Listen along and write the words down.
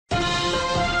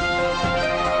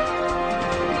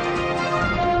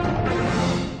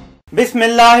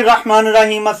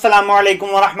बिस्मिल्लाहिर्रहमानिर्रहीम अस्सलामु अलैकुम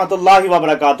वरहमतुल्लाहि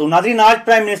वबरकातुहू। नाज़रीन, आज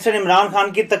प्राइम मिनिस्टर इमरान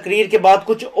खान की तकरीर के बाद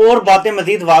कुछ और बातें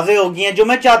मजीद वाज़ेह हो गई हैं जो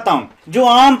मैं चाहता हूं, जो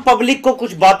आम पब्लिक को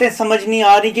कुछ बातें समझ नहीं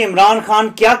आ रही कि इमरान खान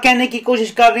क्या कहने की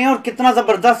कोशिश कर रहे हैं और कितना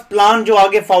जबरदस्त प्लान जो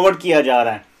आगे फॉरवर्ड किया जा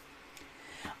रहा है।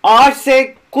 आज से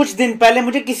कुछ दिन पहले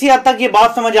मुझे किसी हद तक ये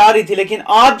बात समझ आ रही थी, लेकिन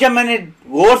आज जब मैंने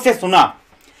गौर से सुना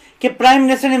कि प्राइम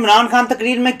मिनिस्टर इमरान खान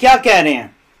तकरीर में क्या कह रहे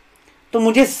हैं, तो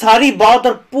मुझे सारी बात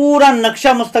और पूरा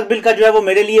नक्शा मुस्तकबिल का जो है वो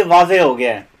मेरे लिए वाज़ेह हो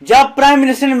गया है। जब प्राइम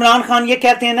मिनिस्टर इमरान खान ये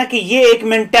कहते हैं ना कि ये एक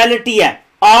मेंटालिटी है,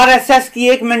 आरएसएस की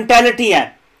एक मेंटालिटी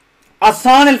है,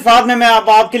 आसान अल्फाज में मैं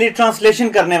आपके लिए ट्रांसलेशन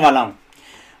करने वाला हूं।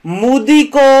 मोदी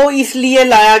को इसलिए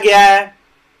लाया गया है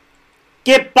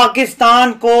कि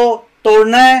पाकिस्तान को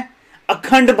तोड़ना है,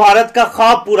 अखंड भारत का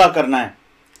ख्वाब पूरा करना है।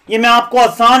 ये मैं आपको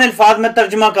आसान अल्फाज में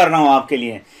तर्जमा कर रहा हूं आपके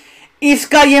लिए।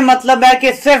 इसका यह मतलब है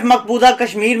कि सिर्फ मकबूजा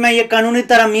कश्मीर में यह कानूनी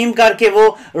तरमीम करके वो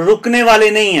रुकने वाले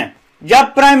नहीं हैं।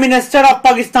 जब प्राइम मिनिस्टर ऑफ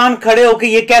पाकिस्तान खड़े होकर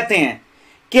ये कहते हैं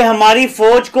कि हमारी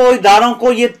फौज को, इदारों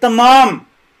को ये तमाम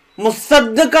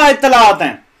मुसद्दका इत्तलात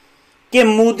हैं कि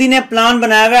मोदी ने प्लान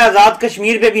बनाया हुआ है आजाद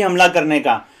कश्मीर पे भी हमला करने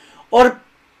का और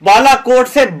बालाकोट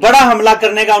से बड़ा हमला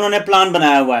करने का उन्होंने प्लान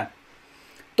बनाया हुआ है,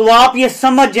 तो आप ये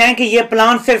समझ जाएं कि यह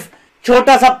प्लान सिर्फ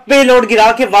छोटा सा पेलोड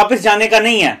गिरा के वापस जाने का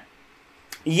नहीं है।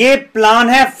 ये प्लान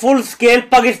है फुल स्केल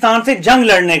पाकिस्तान से जंग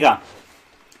लड़ने का,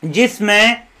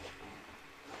 जिसमें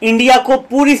इंडिया को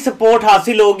पूरी सपोर्ट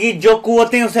हासिल होगी, जो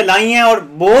कुव्वतें उसे लाई हैं। और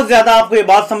बहुत ज्यादा आपको ये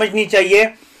बात समझनी चाहिए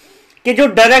कि जो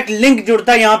डायरेक्ट लिंक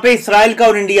जुड़ता है यहां पे इसराइल का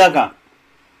और इंडिया का,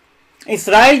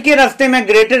 इसराइल के रास्ते में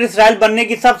ग्रेटर इसराइल बनने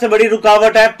की सबसे बड़ी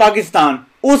रुकावट है पाकिस्तान।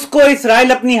 उसको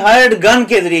इसराइल अपनी हायर्ड गन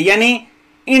के जरिए यानी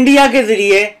इंडिया के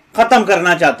जरिए खत्म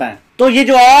करना चाहता है। तो ये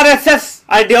जो आरएसएस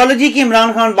आइडियोलॉजी की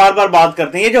इमरान खान बार बार बात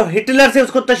करते हैं, ये जो हिटलर से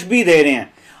उसको तशबीह दे रहे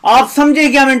हैं, आप समझे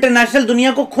कि हम इंटरनेशनल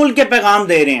दुनिया को खुल के पैगाम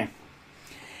दे रहे हैं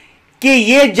कि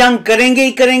ये जंग करेंगे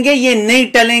ही करेंगे, ये नहीं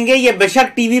टलेंगे। ये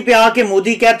बेशक टीवी पे आके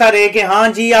मोदी कहता रहे कि हाँ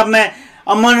जी अब मैं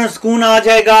अमन और सुकून आ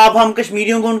जाएगा, अब हम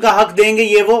कश्मीरियों को उनका हक देंगे,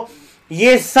 ये वो,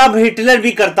 ये सब हिटलर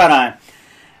भी करता रहा है।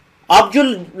 अब जो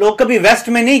लोग कभी वेस्ट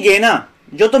में नहीं गए ना,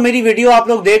 जो तो मेरी वीडियो आप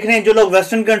लोग देख रहे हैं, जो लोग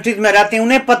वेस्टर्न कंट्रीज में रहते हैं,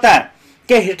 उन्हें पता है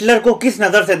कि हिटलर को किस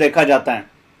नजर से देखा जाता है।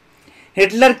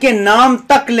 हिटलर के नाम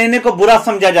तक लेने को बुरा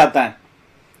समझा जाता है।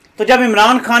 तो जब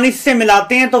इमरान खान इससे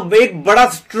मिलाते हैं तो एक बड़ा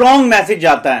स्ट्रॉन्ग मैसेज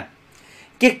जाता है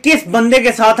कि किस बंदे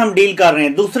के साथ हम डील कर रहे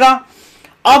हैं। दूसरा,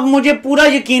 अब मुझे पूरा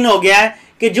यकीन हो गया है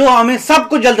कि जो हमें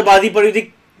सबको जल्दबाजी पड़ी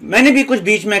थी, मैंने भी कुछ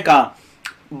बीच में कहा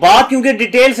बात, क्योंकि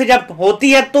डिटेल से जब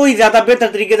होती है तो ही ज्यादा बेहतर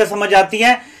तरीके से समझ आती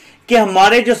है कि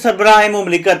हमारे जो सरबराह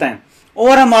मुमलिकत हैं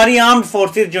और हमारी आर्म्ड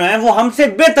फोर्सेस जो हैं वो हमसे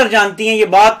बेहतर जानती हैं। ये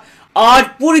बात आज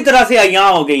पूरी तरह से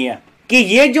अयां हो गई है कि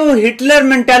ये जो हिटलर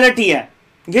मेंटालिटी है,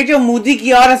 ये जो मोदी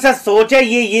की आरएसएस सोच है,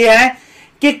 ये है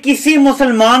कि किसी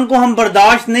मुसलमान को हम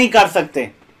बर्दाश्त नहीं कर सकते।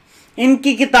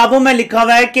 इनकी किताबों में लिखा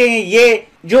हुआ है कि ये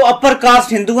जो अपर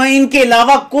कास्ट हिंदू हैं, इनके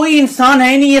अलावा कोई इंसान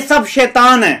है नहीं, ये सब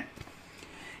शैतान है,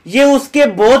 ये उसके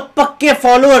बहुत पक्के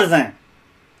फॉलोअर्स हैं।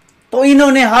 तो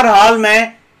इन्होंने हर हाल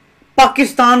में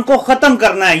पाकिस्तान को खत्म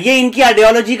करना है, ये इनकी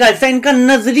आइडियोलॉजी का हिस्सा, इनका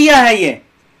नजरिया है, ये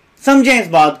समझें इस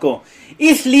बात को।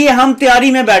 इसलिए हम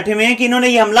तैयारी में बैठे हुए हैं कि इन्होंने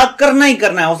ये हमला करना ही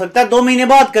करना है। हो सकता है 2 महीने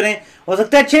बाद करें, हो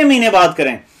सकता है 6 महीने बाद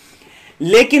करें,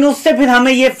 लेकिन उससे फिर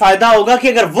हमें यह फायदा होगा कि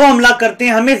अगर वो हमला करते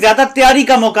हैं हमें ज्यादा तैयारी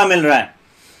का मौका मिल रहा है।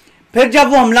 फिर जब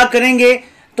वो हमला करेंगे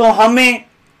तो हमें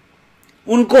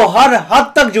उनको हर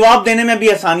हद तक जवाब देने में भी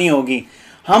आसानी होगी।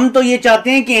 हम तो ये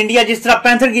चाहते हैं कि इंडिया जिस तरह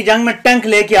पैंथर की जंग में टैंक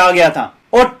लेके आ गया था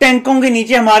और टैंकों के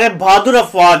नीचे हमारे बहादुर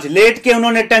अफवाज लेट के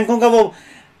उन्होंने टैंकों का, वो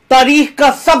तारीख का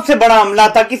सबसे बड़ा हमला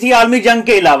था किसी आलमी जंग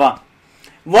के अलावा।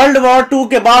 वर्ल्ड वॉर 2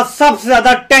 के बाद सबसे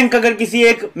ज्यादा टैंक अगर किसी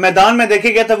एक मैदान में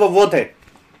देखे गए थे वो थे,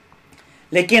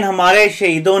 लेकिन हमारे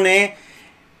शहीदों ने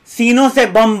सीनों से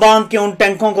बम बांध के उन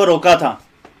टैंकों को रोका था।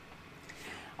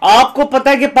 आपको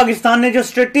पता है कि पाकिस्तान ने जो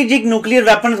स्ट्रेटेजिक न्यूक्लियर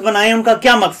वेपन्स बनाए उनका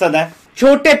क्या मकसद है?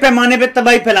 छोटे पैमाने पे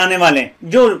तबाही फैलाने वाले,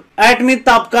 जो एटमी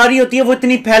तापकारी होती है वो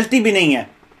इतनी फैलती भी नहीं है,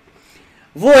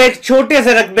 वो एक छोटे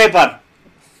से रकबे पर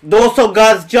 200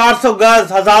 गज, 400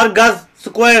 गज, 1000 गज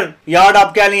स्क्वायर यार्ड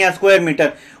आप कह लें, स्क्वायर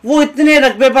मीटर, वो इतने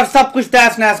रकबे पर सब कुछ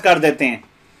तहस नहस कर देते हैं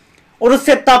और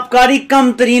उससे तापकारी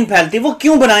कम तरीन फैलती है। वो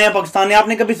क्यों बनाया पाकिस्तान ने,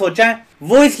 आपने कभी सोचा है?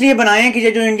 वो इसलिए बनाए कि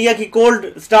ये जो इंडिया की कोल्ड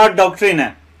स्टार्ट डॉक्ट्रिन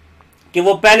है कि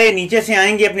वो पहले नीचे से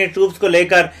आएंगे अपनी ट्रूप्स को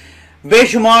लेकर,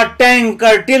 बेशुमार टैंक,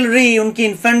 आर्टिलरी, उनकी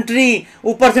इन्फेंट्री,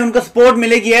 ऊपर से उनको सपोर्ट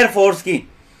मिलेगी एयरफोर्स की,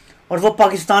 और वो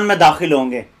पाकिस्तान में दाखिल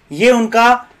होंगे। ये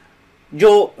उनका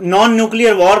जो नॉन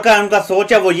न्यूक्लियर वॉर का उनका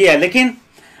सोच है वो ये है। लेकिन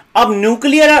अब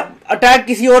न्यूक्लियर अटैक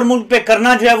किसी और मुल्क पे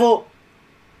करना जो है वो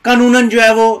कानूनन जो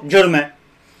है वो जुर्म है।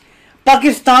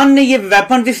 पाकिस्तान ने ये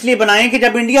वेपन इसलिए बनाए कि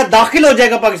जब इंडिया दाखिल हो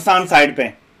जाएगा पाकिस्तान साइड पे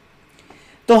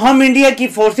तो हम इंडिया की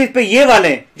फोर्सेस पे ये वाले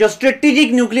जो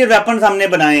स्ट्रेटेजिक न्यूक्लियर वेपन्स हमने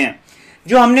बनाए हैं,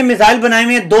 जो हमने मिसाइल बनाए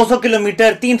हुए हैं 200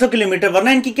 किलोमीटर 300 किलोमीटर,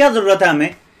 वरना इनकी क्या जरूरत है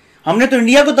हमें? हमने तो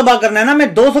इंडिया को तबाह करना है ना।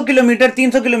 हमें 200 किलोमीटर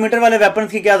 300 किलोमीटर वाले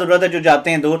वेपन्स की क्या जरूरत है जो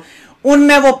जाते हैं दूर?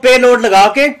 उनमें वो पे लोड लगा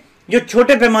के जो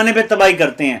छोटे पैमाने पे तबाही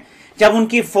करते हैं। जब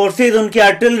उनकी फोर्सेज, उनकी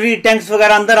आर्टिलरी, टैंक्स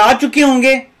वगैरह अंदर आ चुके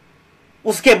होंगे,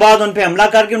 उसके बाद उन पे हमला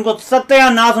करके उनको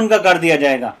सत्यानाश उनका कर दिया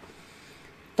जाएगा।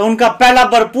 तो उनका पहला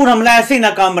भरपूर हमला ऐसे ही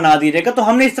नाकाम बना दिया जाएगा। तो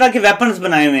हमने इस तरह के वेपन्स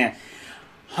बनाए हुए हैं।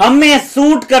 हमें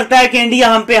सूट करता है कि इंडिया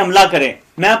हम पे हमला करे।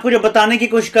 मैं आपको जो बताने की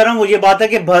कोशिश कर रहा हूं वो ये बात है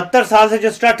कि 72 साल से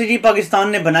जो स्ट्रैटेजी पाकिस्तान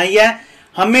ने बनाई है,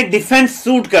 हमें डिफेंस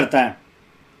सूट करता है।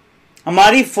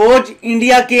 हमारी फौज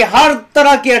इंडिया के हर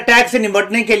तरह के अटैक से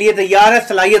निपटने के लिए तैयार है,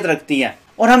 सलाहियत रखती है,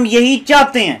 और हम यही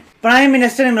चाहते हैं। प्राइम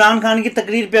मिनिस्टर इमरान खान की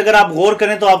तकरीर पे अगर आप गौर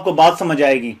करें तो आपको बात समझ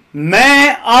आएगी।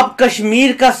 मैं अब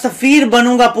कश्मीर का सफीर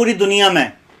बनूंगा पूरी दुनिया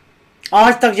में।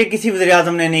 आज तक ये किसी वज़ीर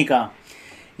आज़म ने नहीं कहा।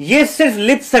 ये सिर्फ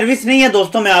लिप सर्विस नहीं है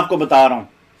दोस्तों, मैं आपको बता रहा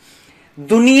हूं।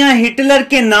 दुनिया हिटलर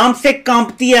के नाम से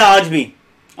कांपती है आज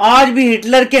भी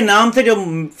हिटलर के नाम से जो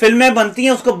फिल्में बनती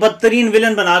हैं उसको बदतरीन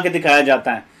विलन बना के दिखाया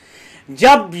जाता है।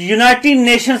 जब यूनाइटेड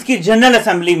नेशंस की जनरल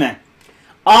असेंबली में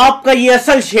आपका ये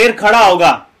असल शेर खड़ा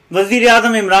होगा, वजीर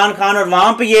आजम इमरान खान, और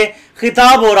वहां पे ये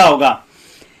खिताब हो रहा होगा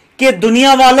कि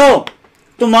दुनिया वालों,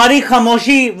 तुम्हारी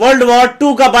खामोशी वर्ल्ड वॉर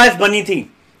 2 का बायस बनी थी,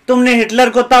 तुमने हिटलर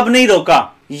को तब नहीं रोका।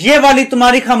 ये वाली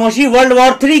तुम्हारी खामोशी वर्ल्ड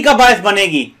वॉर 3 का बायस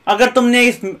बनेगी अगर तुमने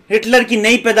इस हिटलर की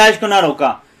नई पैदाइश को ना रोका।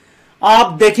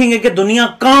 आप देखेंगे कि दुनिया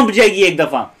कांप जाएगी एक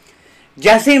दफा।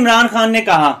 जैसे इमरान खान ने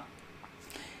कहा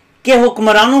कि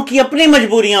हुक्मरानों की अपनी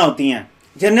मजबूरियां होती हैं,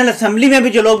 जनरल असेंबली में भी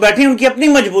जो लोग बैठे हैं उनकी अपनी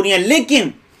मजबूरियां,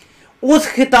 लेकिन उस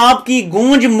खिताब की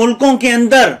गूंज मुल्कों के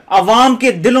अंदर अवाम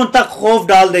के दिलों तक खौफ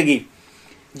डाल देगी।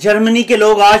 जर्मनी के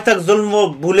लोग आज तक जुल्म वो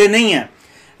भूले नहीं हैं,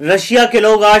 रशिया के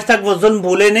लोग आज तक वो जुल्म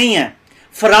भूले नहीं हैं।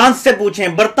 फ्रांस से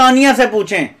पूछें, बर्तानिया से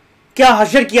पूछें, क्या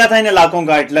हशर किया था इन इलाकों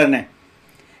का हिटलर ने।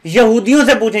 यहूदियों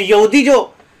से पूछें, यहूदी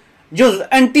जो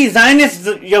एंटी ज़ायनिस्ट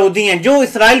यहूदी हैं, जो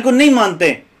इसराइल को नहीं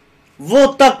मानते, वो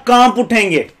तक कांप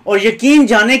उठेंगे। और यकीन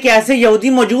जाने कि ऐसे यहूदी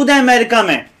मौजूद हैं अमेरिका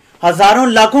में हजारों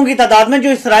लाखों की तादाद में,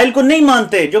 जो इसराइल को नहीं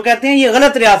मानते, जो कहते हैं ये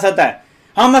गलत रियासत है,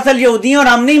 हम असल यहूदी हैं और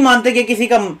हम नहीं मानते कि किसी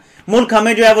का मुल्क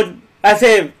हमें जो है वो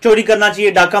ऐसे चोरी करना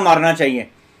चाहिए, डाका मारना चाहिए।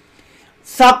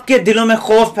 सबके दिलों में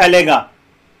खौफ फैलेगा।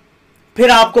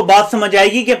 फिर आपको बात समझ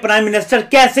आएगी कि प्राइम मिनिस्टर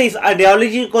कैसे इस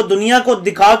आइडियोलॉजी को दुनिया को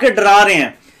दिखा के डरा रहे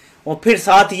हैं। और फिर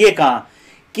साथ ये कहा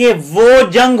कि वो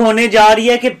जंग होने जा रही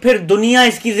है कि फिर दुनिया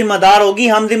इसकी जिम्मेदार होगी,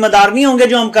 हम जिम्मेदार नहीं होंगे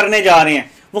जो हम करने जा रहे हैं।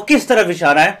 वो किस तरफ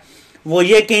इशारा है? वो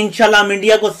ये कि इंशाल्लाह हम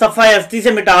इंडिया को सफाई हस्ती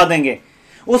से मिटा देंगे।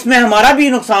 उसमें हमारा भी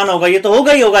नुकसान होगा, ये तो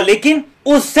होगा ही होगा, लेकिन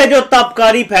उससे जो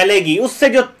ताबकारी फैलेगी, उससे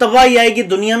जो तबाही आएगी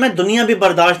दुनिया में, दुनिया भी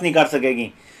बर्दाश्त नहीं कर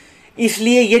सकेगी।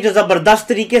 इसलिए ये जो जबरदस्त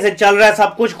तरीके से चल रहा है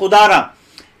सब कुछ, खुदारा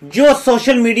जो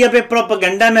सोशल मीडिया पे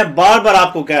प्रोपेगेंडा, मैं बार बार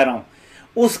आपको कह रहा हूं,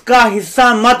 उसका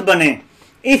हिस्सा मत बने।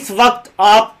 इस वक्त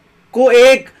आपको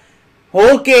एक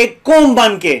हो के कौम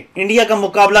बन के इंडिया का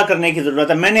मुकाबला करने की जरूरत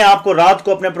है। मैंने आपको रात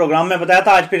को अपने प्रोग्राम में बताया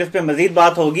था, आज फिर इस पर मजीद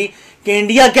बात होगी कि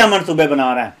इंडिया क्या मनसूबे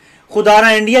बना रहा है।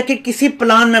 खुदारा इंडिया के किसी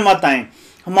प्लान में मत आए।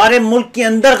 हमारे मुल्क के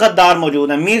अंदर गद्दार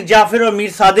मौजूद हैं, मीर जाफिर और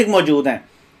मीर सादिक मौजूद हैं,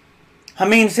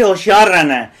 हमें इनसे होशियार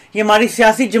रहना है। ये हमारी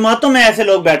सियासी जमातों में ऐसे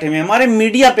लोग बैठे हुए हैं, हमारे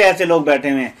मीडिया पे ऐसे लोग बैठे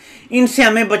हुए हैं, इनसे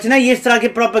हमें बचना है। ये इस तरह के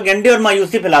प्रोपेगेंडे और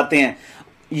मायूसी फैलाते हैं।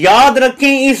 याद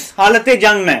रखें, इस हालत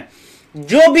जंग में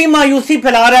जो भी मायूसी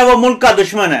फैला रहा है वो मुल्क का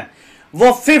दुश्मन है।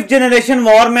 वो 5th जनरेशन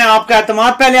वॉर में आपका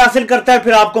एतमाद पहले हासिल करता है,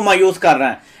 फिर आपको मायूस कर रहा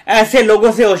है। ऐसे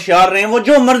लोगों से होशियार रहें। वो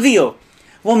जो मर्जी हो,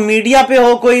 वो मीडिया पे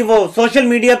हो, कोई वो सोशल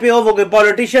मीडिया पे हो, वो कोई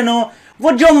पॉलिटिशियन हो,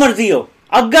 वो जो मर्जी हो,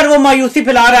 अगर वो मायूसी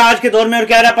फैला रहा है आज के दौर में और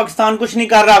कह रहा है पाकिस्तान कुछ नहीं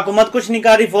कर रहा, हुकूमत कुछ नहीं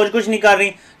कर रही, फौज कुछ नहीं कर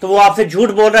रही, तो वो आपसे झूठ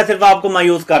बोल रहा है, सिर्फ आपको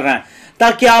मायूस कर रहा है,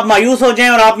 ताकि आप मायूस हो जाएं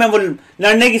और आप में वो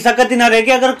लड़ने की सकत ही ना रहे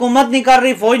कि अगर हुकूमत नहीं कर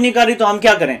रही, फौज नहीं कर रही, तो हम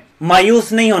क्या करें।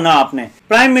 मायूस नहीं होना आपने।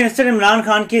 प्राइम मिनिस्टर इमरान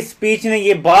खान की स्पीच ने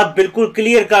ये बात बिल्कुल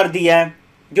क्लियर कर दिया है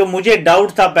जो मुझे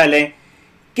डाउट था पहले,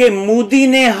 कि मोदी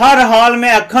ने हर हाल में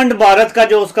अखंड भारत का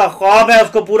जो उसका ख्वाब है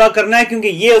उसको पूरा करना है, क्योंकि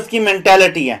ये उसकी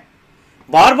मेंटालिटी है।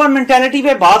 बार बार मेंटालिटी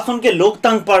पे बात सुन के लोग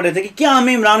तंग पड़ रहे थे कि क्या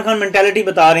हमें इमरान खान मेंटालिटी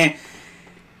बता रहे हैं।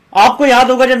 आपको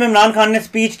याद होगा जब इमरान खान ने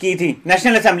स्पीच की थी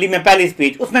नेशनल असेंबली में, पहली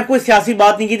स्पीच, उसमें कोई सियासी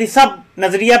बात नहीं की थी। सब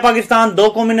नजरिया पाकिस्तान, 2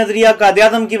 कौमी नजरिया,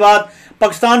 कायदे-ए-आज़म की बात,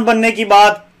 पाकिस्तान बनने की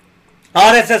बात,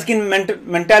 आरएसएस की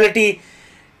मेंटालिटी,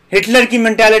 हिटलर की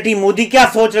मेंटालिटी, मोदी क्या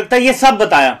सोच रखता है, ये सब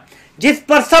बताया। जिस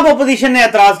पर सब ओपोजिशन ने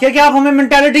एतराज किया कि आप हमें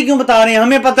मेंटालिटी क्यों बता रहे हैं,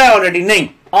 हमें पता है ऑलरेडी। नहीं,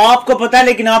 आपको पता है,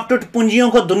 लेकिन आप टुट पूंजियों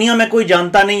को दुनिया में कोई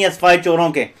जानता नहीं है, सफाई चोरों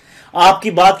के।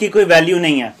 आपकी बात की कोई वैल्यू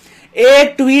नहीं है।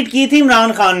 एक ट्वीट की थी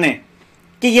इमरान खान ने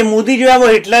कि ये मोदी जो है वो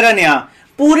हिटलर है नया,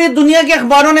 पूरी दुनिया के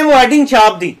अखबारों ने वो हेडिंग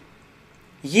छाप दी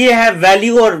ये है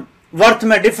वैल्यू और वर्थ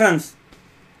में डिफरेंस।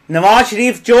 नवाज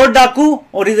शरीफ चोर डाकू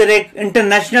और इधर एक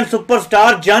इंटरनेशनल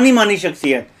सुपरस्टार जानी मानी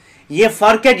शख्सियत, ये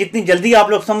फर्क है। जितनी जल्दी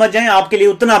आप लोग समझ जाएं आपके लिए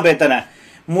उतना बेहतर है।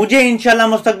 मुझे इंशाल्लाह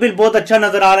मुस्तकबिल बहुत अच्छा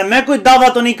नजर आ रहा है। मैं कोई दावा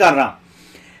तो नहीं कर रहा,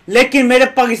 लेकिन मेरे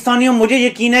पाकिस्तानियों मुझे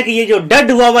यकीन है कि ये जो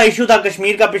डेड हुआ इशू था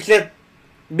कश्मीर का पिछले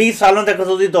 20 सालों तक,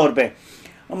 खसूसी तौर पे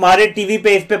हमारे टीवी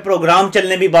पे इस पे प्रोग्राम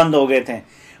चलने भी बंद हो गए थे।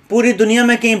 पूरी दुनिया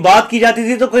में कहीं बात की जाती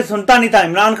थी तो कोई सुनता नहीं था।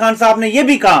 इमरान खान साहब ने यह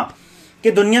भी कहा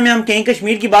कि दुनिया में हम कहीं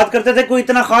कश्मीर की बात करते थे, कोई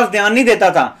इतना खास ध्यान नहीं देता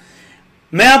था।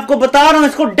 मैं आपको बता रहा हूं,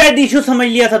 इसको डेड इशू समझ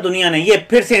लिया था दुनिया ने। ये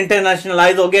फिर से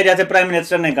इंटरनेशनलाइज हो गया, जैसे प्राइम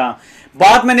मिनिस्टर ने कहा।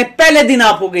 बात मैंने पहले दिन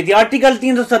आपको की थी, आर्टिकल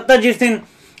 370 जिस दिन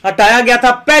हटाया गया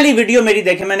था, पहली वीडियो मेरी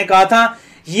देखे, मैंने कहा था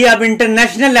ये अब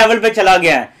इंटरनेशनल लेवल पे चला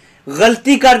गया है।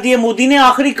 गलती कर दी है मोदी ने,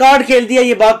 आखिरी कार्ड खेल दिया।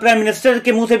 ये बात प्राइम मिनिस्टर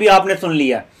के मुंह से भी आपने सुन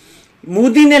लिया।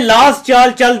 मोदी ने लास्ट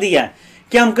चाल चल दिया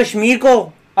कि हम कश्मीर को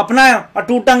अपना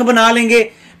अटूट अंग बना लेंगे,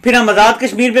 फिर हम आजाद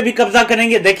कश्मीर पे भी कब्जा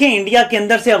करेंगे। देखें, इंडिया के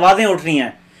अंदर से आवाजें उठ रही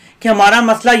हैं कि हमारा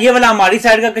मसला ये वाला हमारी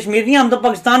साइड का कश्मीर नहीं, हम तो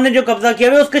पाकिस्तान ने जो कब्जा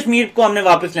किया है उस कश्मीर को हमने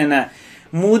वापस लेना है।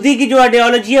 मोदी की जो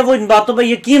आइडियोलॉजी है वो इन बातों पर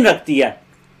यकीन रखती है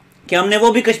कि हमने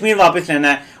वो भी कश्मीर वापस लेना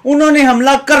है। उन्होंने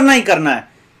हमला करना ही करना है।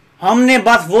 हमने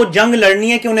बस वो जंग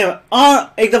लड़नी है कि उन्हें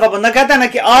एक दफा बंदा कहता है ना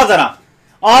कि आ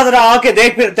जरा आके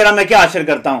देख फिर तेरा मैं क्या हासिल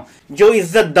करता हूं। जो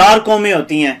इज्जतदार कौमें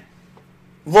होती हैं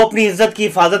वो अपनी इज्जत की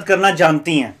हिफाजत करना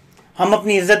जानती हैं। हम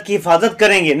अपनी इज्जत की हिफाजत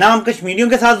करेंगे ना, हम कश्मीरियों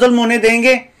के साथ जुल्म होने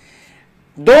देंगे।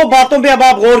 दो बातों पे अब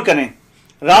आप गौर करें।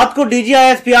 रात को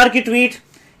DGISPR की ट्वीट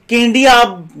कि इंडिया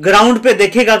अब ग्राउंड पे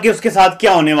देखेगा कि उसके साथ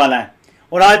क्या होने वाला है,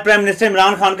 और आज प्राइम मिनिस्टर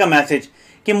इमरान खान का मैसेज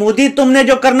कि मोदी तुमने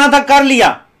जो करना था कर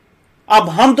लिया, अब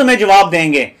हम तुम्हें जवाब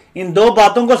देंगे। इन दो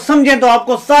बातों को समझें तो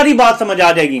आपको सारी बात समझ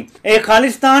आ जाएगी। एक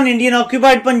खालिस्तान, इंडियन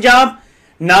ऑक्यूपाइड पंजाब,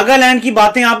 नागालैंड की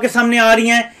बातें आपके सामने आ रही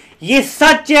हैं। ये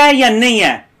सच है या नहीं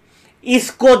है,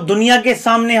 इसको दुनिया के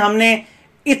सामने हमने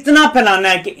इतना फैलाना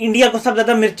है कि इंडिया को सब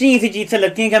ज्यादा मिर्ची इसी चीज से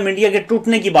लगती है कि हम इंडिया के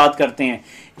टूटने की बात करते हैं।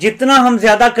 जितना हम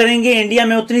ज्यादा करेंगे इंडिया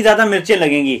में उतनी ज्यादा मिर्चें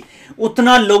लगेंगी,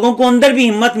 उतना लोगों को अंदर भी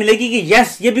हिम्मत मिलेगी कि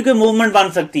यस ये भी कोई मूवमेंट बन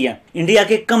सकती है। इंडिया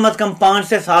के कम अज कम 5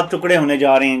 से 7 टुकड़े होने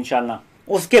जा रहे हैं इंशाल्लाह।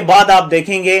 उसके बाद आप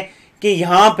देखेंगे कि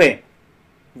यहां पे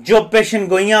जो पेशन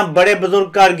गोइयां बड़े बुजुर्ग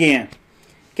कर गए हैं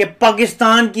कि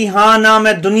पाकिस्तान की हाँ ना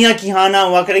मैं दुनिया की हाँ ना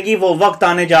हुआ करेगी, वो वक्त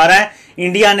आने जा रहा है।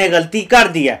 इंडिया ने गलती कर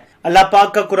दी है। अल्लाह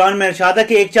पाक का कुरान में इरशाद है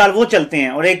कि एक चाल वो चलते हैं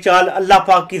और एक चाल अल्लाह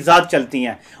पाक की जात चलती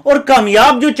है, और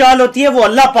कामयाब जो चाल होती है वो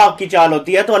अल्लाह पाक की चाल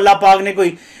होती है। तो अल्लाह पाक ने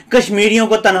कोई कश्मीरियों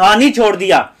को तनहा नहीं छोड़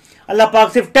दिया। अल्लाह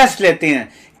पाक सिर्फ टेस्ट लेते हैं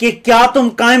कि क्या तुम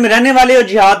कायम रहने वाले हो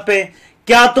जिहाद पे,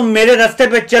 क्या तुम मेरे रास्ते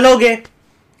पे चलोगे।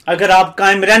 अगर आप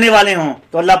कायम रहने वाले हों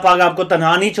तो अल्लाह पाक आपको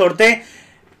तनहा नहीं छोड़ते।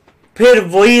 फिर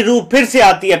वही रूह फिर से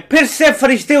आती है, फिर से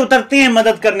फरिश्ते उतरते हैं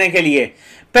मदद करने के लिए।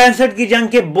 65 की जंग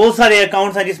के बहुत सारे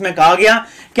अकाउंट्स हैं जिसमें कहा गया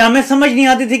कि हमें समझ नहीं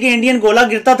आती थी कि इंडियन गोला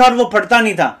गिरता था और वो फटता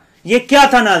नहीं था। ये क्या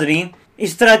था नाजरीन।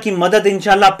 इस तरह की मदद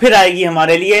इंशाल्लाह फिर आएगी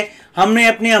हमारे लिए। हमने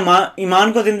अपने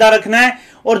ईमान को जिंदा रखना है,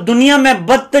 और दुनिया में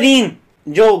बदतरीन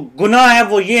जो गुनाह है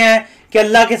वो ये है कि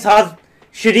अल्लाह के साथ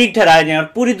शरीक ठहराए जाए।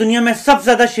 और पूरी दुनिया में सबसे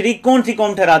ज्यादा शरीक कौन सी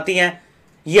कौम ठहराती है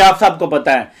ये आप सबको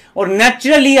पता है, और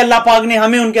नेचुरली अल्लाह पाक ने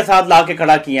हमें उनके साथ ला के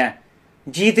खड़ा किया है।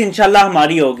 जीत इंशाल्लाह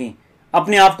हमारी होगी।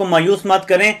 अपने आप को मायूस मत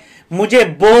करें। मुझे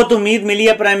बहुत उम्मीद मिली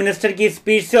है प्राइम मिनिस्टर की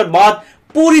स्पीच से, और बात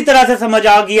पूरी तरह से समझ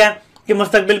आ गया कि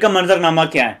मुस्तकबिल का मंजरनामा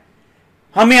क्या है।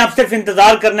 हमें अब सिर्फ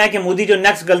इंतजार करना है कि मोदी जो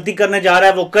नेक्स्ट गलती करने जा रहा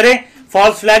है वो करे,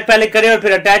 फॉल्स फ्लैग पहले करे और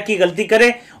फिर अटैक की गलती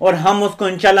करे, और हम उसको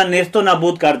इंशाल्लाह नेस्तो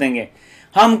नाबूद कर देंगे।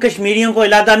 हम कश्मीरियों को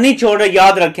इलादा नहीं छोड़ रहे।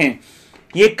 याद रखें,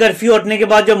 ये कर्फ्यू हटने के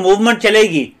बाद जो मूवमेंट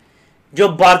चलेगी, जो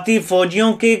भारतीय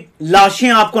फौजियों की लाशें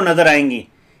आपको नजर आएंगी,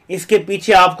 इसके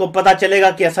पीछे आपको पता चलेगा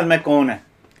कि असल में कौन है।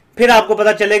 फिर आपको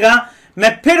पता चलेगा।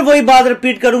 मैं फिर वही बात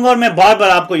रिपीट करूंगा और मैं बार बार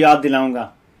आपको याद दिलाऊंगा,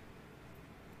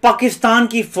 पाकिस्तान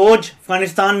की फौज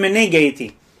अफगानिस्तान में नहीं गई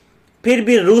थी, फिर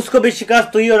भी रूस को भी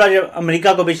शिकस्त हुई और आज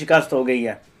अमेरिका को भी शिकस्त हो गई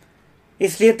है।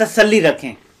 इसलिए तसल्ली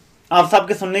रखें। आप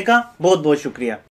सबके सुनने का बहुत बहुत शुक्रिया।